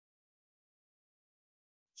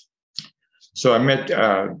 So I met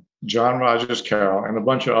John Rogers Carroll and a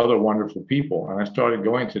bunch of other wonderful people. And I started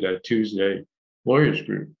going to that Tuesday lawyers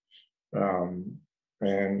group.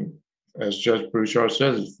 And as Judge Bouchard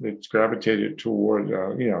says, it's gravitated toward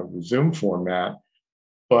the Zoom format,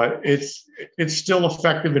 but it's still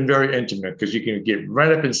effective and very intimate because you can get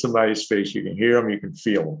right up in somebody's face, you can hear them, you can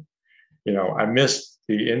feel them. I missed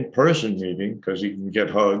the in-person meeting because you can get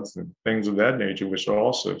hugs and things of that nature, which are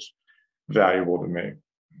also valuable to me.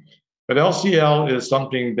 But LCL is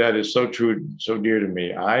something that is so true, so dear to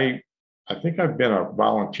me. I think I've been a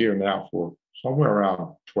volunteer now for somewhere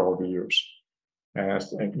around 12 years. And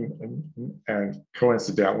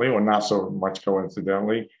coincidentally, or not so much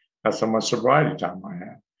coincidentally, that's how much sobriety time I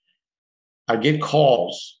have. I get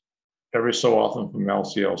calls every so often from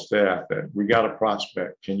LCL staff that we got a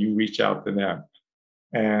prospect. Can you reach out to them?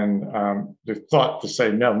 And the thought to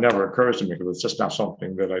say no never occurs to me because it's just not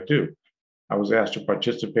something that I do. I was asked to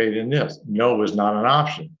participate in this. No is not an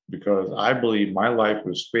option because I believe my life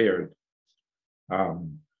was spared to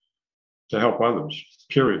help others,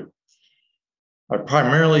 period. I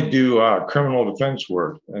primarily do criminal defense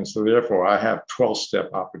work, and so therefore I have 12-step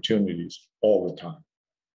opportunities all the time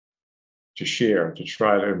to share, to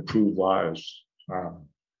try to improve lives. I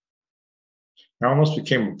almost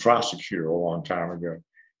became a prosecutor a long time ago,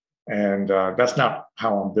 and that's not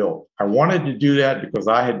how I'm built. I wanted to do that because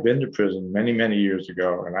I had been to prison many, many years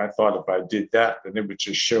ago, and I thought if I did that, then it would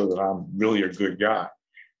just show that I'm really a good guy.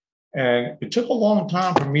 And it took a long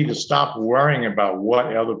time for me to stop worrying about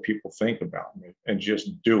what other people think about me and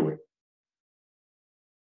just do it.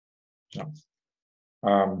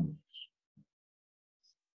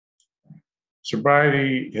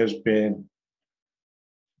 Sobriety has been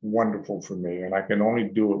wonderful for me, and I can only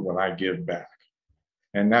do it when I give back.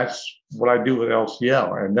 And that's what I do with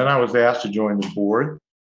LCL. And then I was asked to join the board.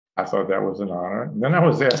 I thought that was an honor. And then I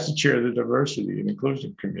was asked to chair the diversity and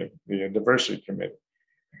inclusion committee, the diversity committee.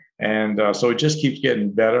 And so it just keeps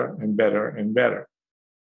getting better and better and better.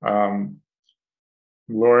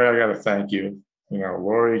 Lori, I got to thank you.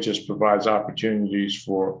 Lori just provides opportunities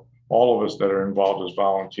for all of us that are involved as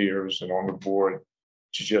volunteers and on the board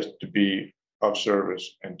to be of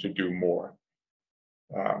service and to do more.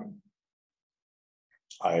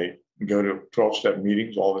 I go to 12-step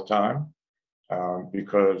meetings all the time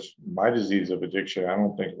because my disease of addiction, I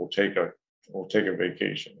don't think will take a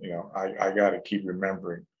vacation. I got to keep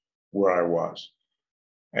remembering where I was.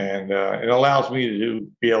 And it allows me to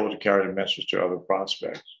be able to carry the message to other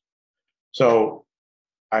prospects. So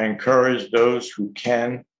I encourage those who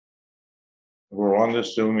are on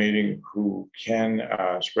this Zoom meeting, who can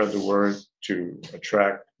spread the word to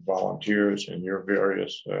attract volunteers in your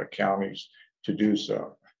various counties to do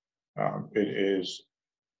so. It is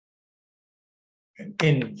an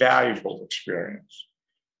invaluable experience.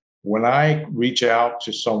 When I reach out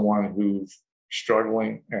to someone who's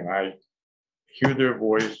struggling and I hear their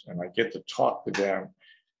voice and I get to talk to them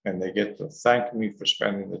and they get to thank me for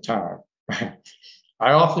spending the time,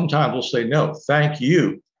 I oftentimes will say, no, thank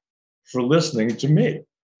you for listening to me,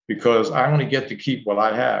 because I only get to keep what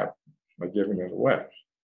I have by giving it away.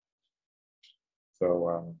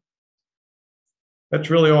 So that's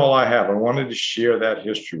really all I have. I wanted to share that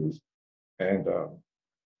history and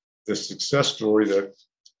the success story that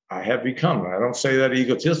I have become. And I don't say that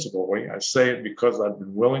egotistically. I say it because I've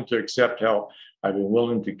been willing to accept help. I've been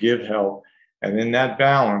willing to give help. And in that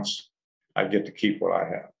balance, I get to keep what I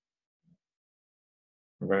have.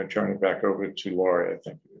 I'm going to turn it back over to Lori, I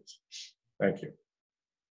think it is. Thank you.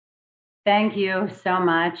 Thank you so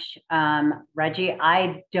much, Reggie.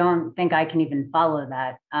 I don't think I can even follow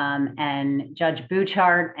that. And Judge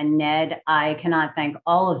Bouchard and Ned, I cannot thank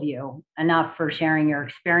all of you enough for sharing your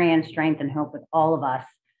experience, strength, and hope with all of us.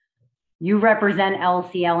 You represent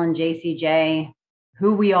LCL and JCJ,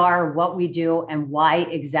 who we are, what we do, and why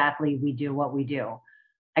exactly we do what we do.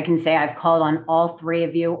 I can say I've called on all three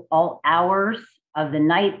of you, all hours of the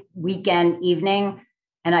night, weekend, evening,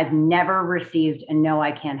 and I've never received a no,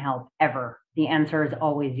 I can't help, ever. The answer is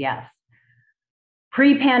always yes.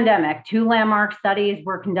 Pre-pandemic, 2 landmark studies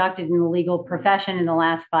were conducted in the legal profession in the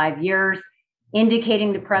last 5 years.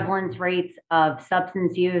 indicating the prevalence rates of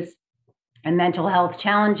substance use and mental health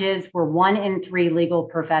challenges where 1 in 3 legal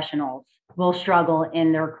professionals will struggle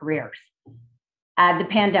in their careers. Add the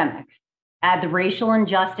pandemic, add the racial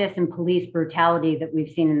injustice and police brutality that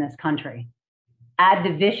we've seen in this country, add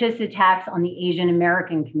the vicious attacks on the Asian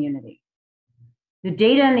American community. The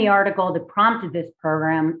data in the article that prompted this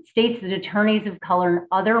program states that attorneys of color and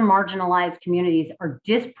other marginalized communities are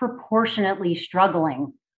disproportionately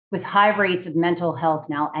struggling with high rates of mental health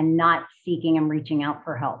now and not seeking and reaching out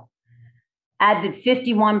for help. Add that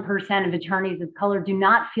 51% of attorneys of color do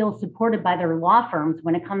not feel supported by their law firms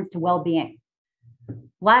when it comes to well-being.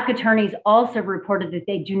 Black attorneys also reported that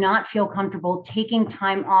they do not feel comfortable taking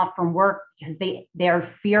time off from work because they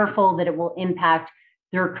are fearful that it will impact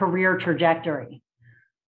their career trajectory.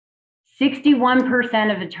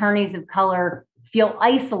 61% of attorneys of color feel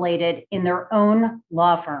isolated in their own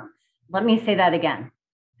law firms. Let me say that again.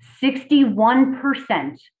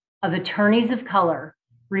 61% of attorneys of color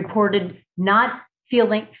reported not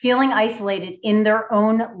feeling isolated in their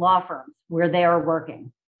own law firms where they are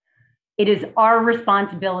working. It is our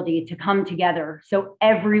responsibility to come together so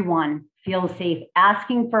everyone feels safe,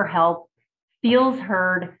 asking for help, feels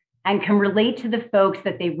heard, and can relate to the folks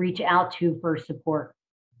that they reach out to for support.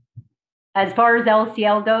 As far as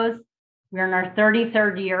LCL goes, we're in our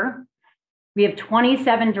 33rd year. We have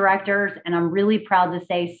 27 directors, and I'm really proud to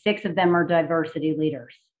say 6 of them are diversity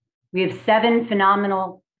leaders. We have 7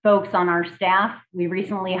 phenomenal folks on our staff. We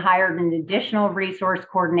recently hired an additional resource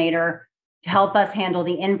coordinator to help us handle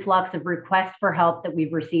the influx of requests for help that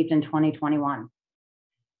we've received in 2021.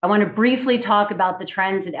 I want to briefly talk about the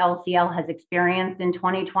trends that LCL has experienced in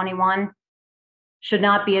 2021. Should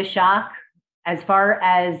not be a shock. As far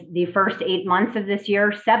as the first 8 months of this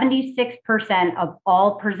year, 76% of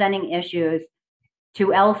all presenting issues to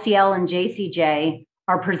LCL and JCJ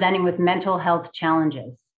are presenting with mental health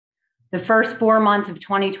challenges. The first 4 months of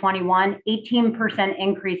 2021, 18%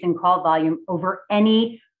 increase in call volume over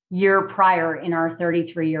any year prior in our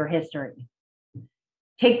 33-year history.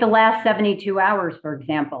 Take the last 72 hours, for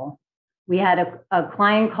example. We had a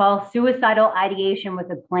client call suicidal ideation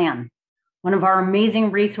with a plan. One of our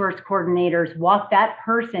amazing resource coordinators walked that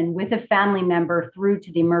person with a family member through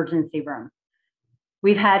to the emergency room.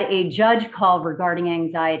 We've had a judge call regarding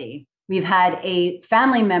anxiety. We've had a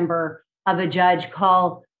family member of a judge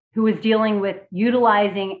call who was dealing with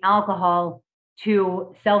utilizing alcohol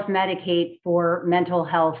to self-medicate for mental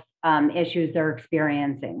health issues they're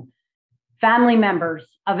experiencing. Family members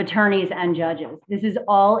of attorneys and judges. This is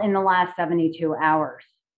all in the last 72 hours.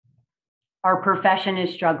 Our profession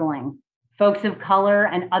is struggling. Folks of color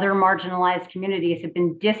and other marginalized communities have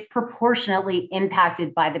been disproportionately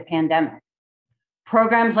impacted by the pandemic.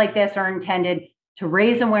 Programs like this are intended to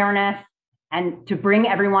raise awareness and to bring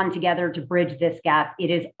everyone together to bridge this gap. It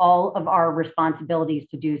is all of our responsibilities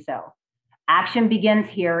to do so. Action begins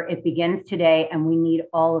here, it begins today, and we need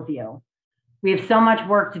all of you. We have so much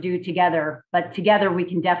work to do together, but together we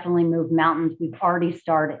can definitely move mountains. We've already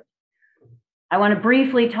started. I want to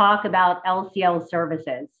briefly talk about LCL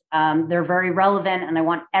services. They're very relevant, and I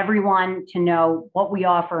want everyone to know what we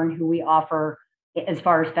offer and who we offer as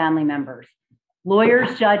far as family members.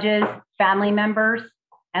 Lawyers, judges, family members,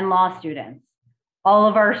 and law students. All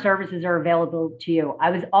of our services are available to you.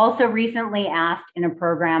 I was also recently asked in a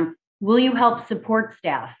program, will you help support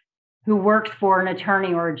staff who works for an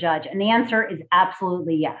attorney or a judge? And the answer is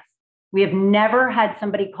absolutely yes. We have never had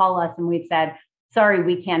somebody call us and we've said, sorry,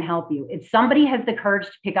 we can't help you. If somebody has the courage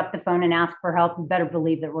to pick up the phone and ask for help, you better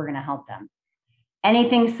believe that we're going to help them.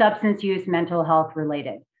 Anything substance use, mental health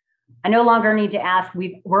related. I no longer need to ask,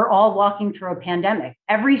 we're all walking through a pandemic.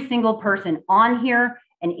 Every single person on here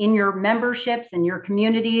and in your memberships and your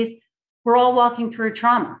communities, we're all walking through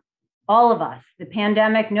trauma. All of us. The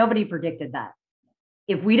pandemic, nobody predicted that.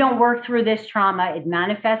 If we don't work through this trauma, it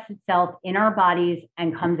manifests itself in our bodies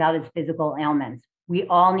and comes out as physical ailments. We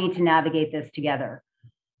all need to navigate this together.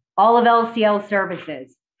 All of LCL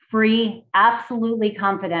services, free, absolutely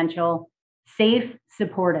confidential, safe,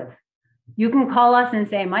 supportive. You can call us and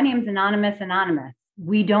say, my name's Anonymous.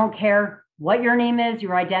 We don't care what your name is,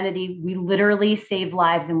 your identity. We literally save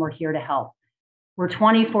lives and we're here to help. We're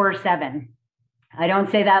 24/7. I don't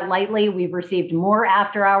say that lightly. We've received more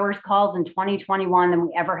after hours calls in 2021 than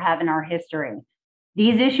we ever have in our history.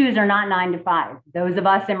 These issues are not 9 to 5. Those of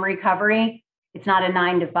us in recovery, it's not a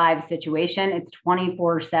 9 to 5 situation. It's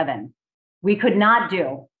 24/7. We could not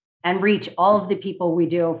do and reach all of the people we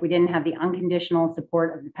do if we didn't have the unconditional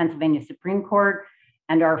support of the Pennsylvania Supreme Court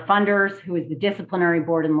and our funders, who is the Disciplinary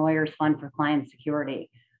Board and Lawyers Fund for Client Security.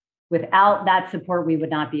 Without that support, we would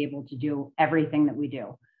not be able to do everything that we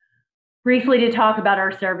do. Briefly to talk about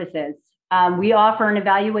our services. We offer an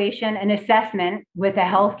evaluation and assessment with a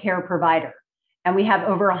healthcare provider. And we have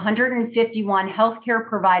over 151 healthcare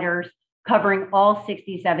providers covering all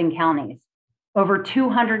 67 counties, over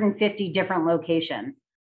 250 different locations.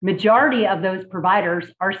 Majority of those providers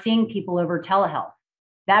are seeing people over telehealth.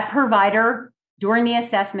 That provider, during the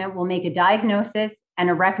assessment, will make a diagnosis and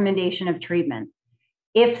a recommendation of treatment.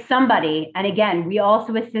 If somebody, and again, we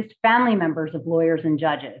also assist family members of lawyers and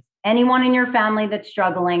judges. Anyone in your family that's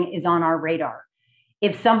struggling is on our radar.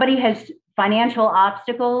 If somebody has financial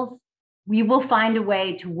obstacles, we will find a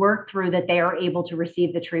way to work through that they are able to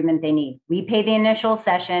receive the treatment they need. We pay the initial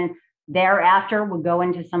session. Thereafter, we'll go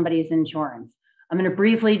into somebody's insurance. I'm going to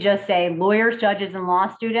briefly just say lawyers, judges, and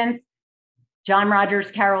law students. John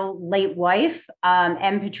Rogers Carroll's late wife,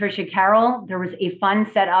 and Patricia Carroll, there was a fund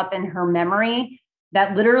set up in her memory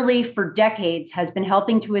that literally for decades has been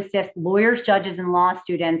helping to assist lawyers, judges, and law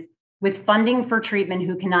students with funding for treatment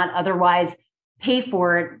who cannot otherwise pay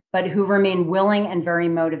for it, but who remain willing and very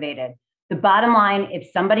motivated. The bottom line, if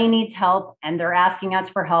somebody needs help and they're asking us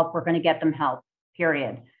for help, we're going to get them help,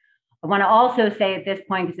 period. I want to also say at this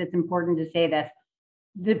point, because it's important to say this,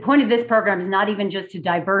 the point of this program is not even just to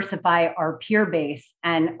diversify our peer base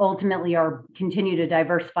and ultimately continue to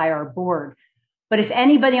diversify our board. But if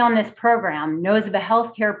anybody on this program knows of a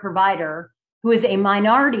healthcare provider who is a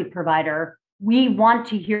minority provider, we want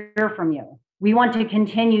to hear from you. We want to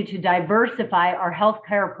continue to diversify our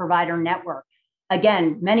healthcare provider network.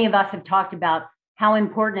 Again, many of us have talked about how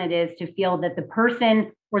important it is to feel that the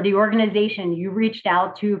person or the organization you reached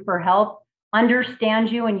out to for help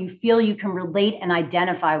understands you and you feel you can relate and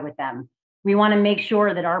identify with them. We want to make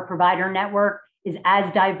sure that our provider network is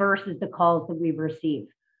as diverse as the calls that we receive.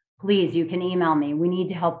 Please, you can email me. We need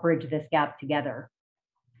to help bridge this gap together.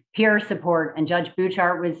 Peer support, and Judge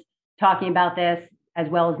Bouchard was talking about this, as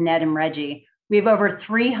well as Ned and Reggie. We have over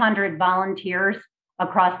 300 volunteers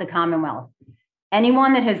across the Commonwealth.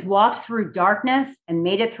 Anyone that has walked through darkness and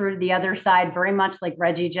made it through the other side, very much like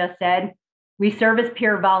Reggie just said, we serve as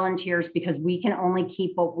peer volunteers because we can only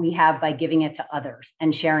keep what we have by giving it to others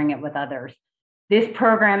and sharing it with others. This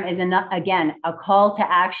program is, again, a call to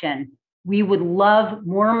action. We would love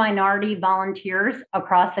more minority volunteers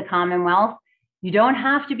across the Commonwealth. You don't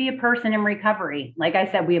have to be a person in recovery. Like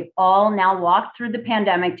I said, we have all now walked through the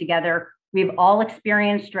pandemic together. We've all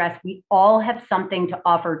experienced stress. We all have something to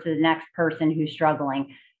offer to the next person who's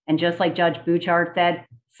struggling. And just like Judge Bouchard said,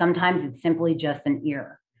 sometimes it's simply just an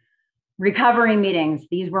ear. Recovery meetings,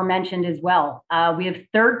 these were mentioned as well. We have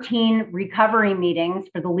 13 recovery meetings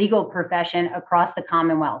for the legal profession across the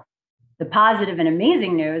Commonwealth. The positive and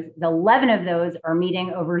amazing news is 11 of those are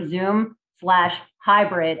meeting over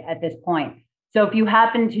Zoom/hybrid at this point. So if you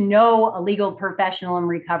happen to know a legal professional in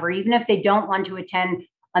recovery, even if they don't want to attend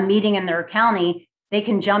a meeting in their county, they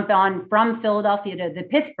can jump on from Philadelphia to the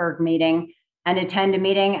Pittsburgh meeting and attend a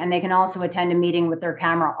meeting, and they can also attend a meeting with their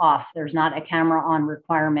camera off. There's not a camera on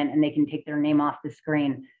requirement, and they can take their name off the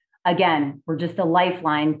screen. Again, we're just a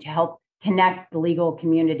lifeline to help connect the legal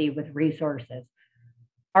community with resources.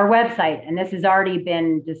 Our website, and this has already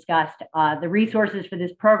been discussed, the resources for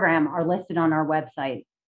this program are listed on our website.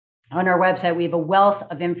 On our website, we have a wealth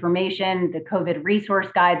of information, the COVID resource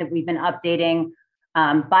guide that we've been updating,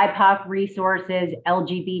 BIPOC resources,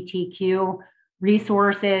 LGBTQ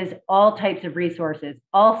resources, all types of resources.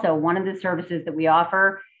 Also, one of the services that we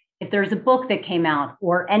offer, if there's a book that came out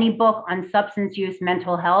or any book on substance use,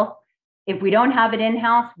 mental health, if we don't have it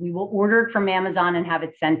in-house, we will order it from Amazon and have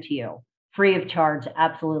it sent to you, free of charge,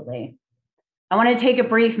 absolutely. I want to take a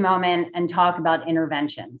brief moment and talk about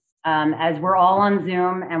interventions. As we're all on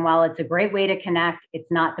Zoom, and while it's a great way to connect, it's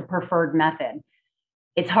not the preferred method.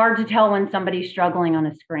 It's hard to tell when somebody's struggling on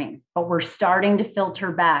a screen, but we're starting to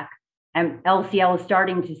filter back, and LCL is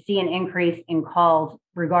starting to see an increase in calls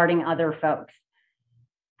regarding other folks.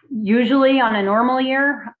 Usually on a normal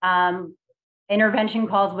year, intervention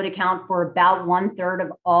calls would account for about 1/3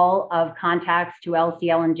 of all of contacts to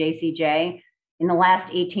LCL and JCJ. In the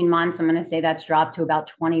last 18 months, I'm going to say that's dropped to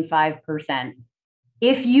about 25%.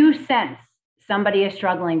 If you sense somebody is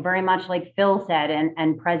struggling, very much like Phil said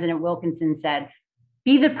and President Wilkinson said,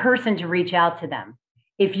 be the person to reach out to them.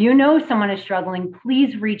 If you know someone is struggling,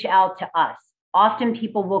 please reach out to us. Often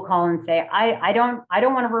people will call and say, I don't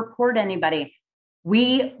want to report anybody.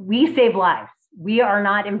 We save lives. We are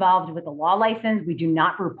not involved with a law license. We do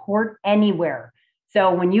not report anywhere.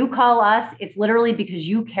 So when you call us, it's literally because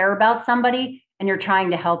you care about somebody and you're trying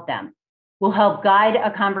to help them. We'll help guide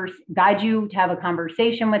you to have a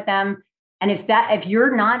conversation with them. And if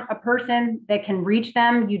you're not a person that can reach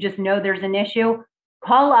them, you just know there's an issue,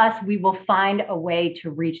 call us. We will find a way to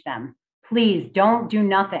reach them. please don't do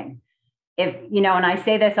nothing. If, and I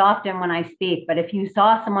say this often when I speak, but if you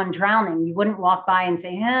saw someone drowning, you wouldn't walk by and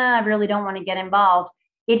say, I really don't want to get involved.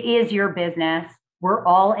 It is your business. We're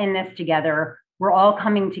all in this together. We're all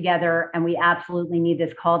coming together, and we absolutely need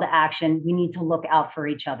this call to action. We need to look out for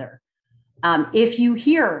each other. If you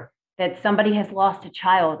hear that somebody has lost a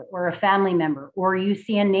child or a family member, or you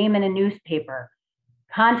see a name in a newspaper,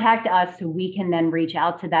 contact us so we can then reach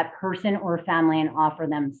out to that person or family and offer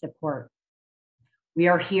them support. We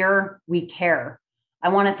are here, we care. I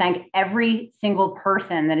want to thank every single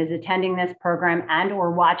person that is attending this program and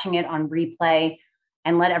or watching it on replay,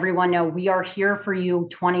 and let everyone know we are here for you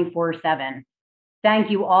 24/7. Thank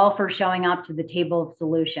you all for showing up to the table of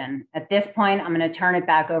solution. At this point, I'm going to turn it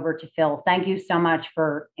back over to Phil. Thank you so much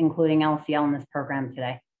for including LCL in this program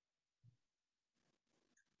today.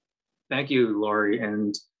 Thank you, Lori,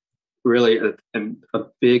 and really a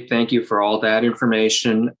big thank you for all that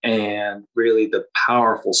information and really the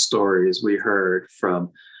powerful stories we heard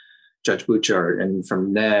from Judge Bouchard and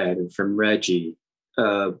from Ned and from Reggie.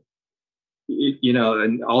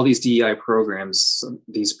 And all these DEI programs,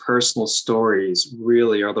 these personal stories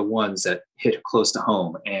really are the ones that hit close to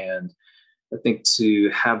home. And I think to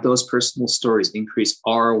have those personal stories increase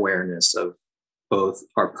our awareness of both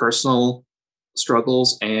our personal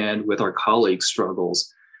struggles and with our colleagues'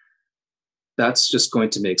 struggles, that's just going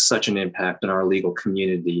to make such an impact in our legal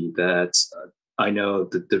community that I know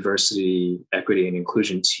the diversity, equity, and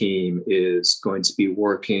inclusion team is going to be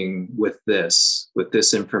working with this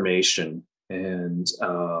information. And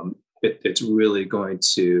it's really going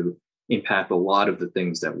to impact a lot of the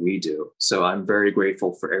things that we do. So I'm very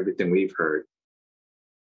grateful for everything we've heard.